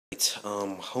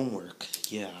Alright, homework.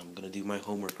 Yeah, I'm gonna do my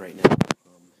homework right now.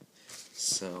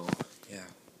 So, yeah.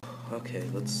 Okay,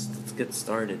 let's get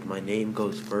started. My name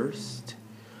goes first.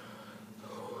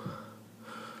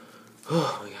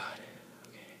 Oh my god.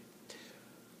 Okay.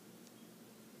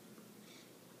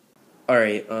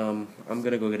 Alright, I'm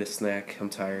gonna go get a snack. I'm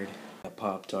tired. A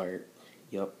Pop-Tart.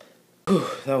 Yup.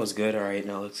 That was good. Alright,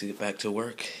 now let's get back to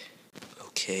work.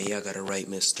 Okay, I gotta write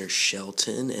Mr.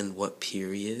 Shelton and what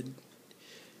period?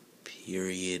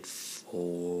 Period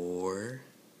 4.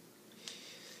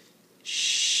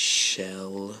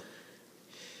 Shelton.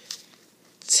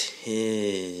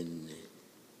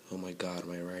 Oh my god,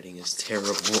 my writing is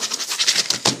terrible.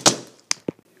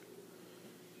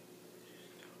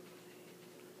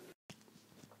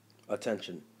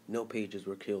 Attention, no pages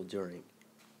were killed during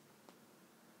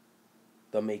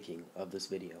the making of this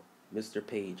video. Mr.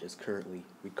 Paige is currently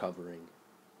recovering.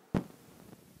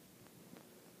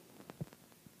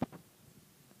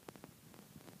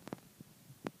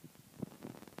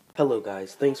 Hello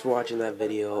guys, thanks for watching that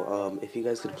video. If you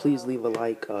guys could please leave a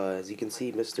like. As you can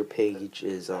see, Mr. Paige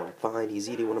is fine. He's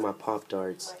eating one of my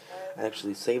Pop-Tarts. I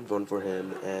actually saved one for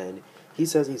him, and he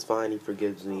says he's fine. He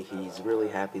forgives me. He's really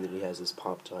happy that he has this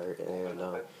Pop-Tart, and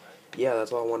yeah,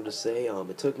 that's all I wanted to say.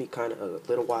 It took me kind of a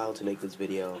little while to make this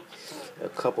video, a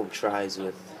couple of tries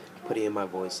with putting in my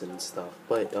voice and stuff,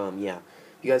 but yeah,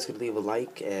 if you guys could leave a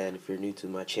like, and if you're new to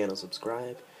my channel,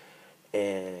 subscribe,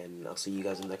 and I'll see you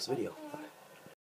guys in the next video. Bye.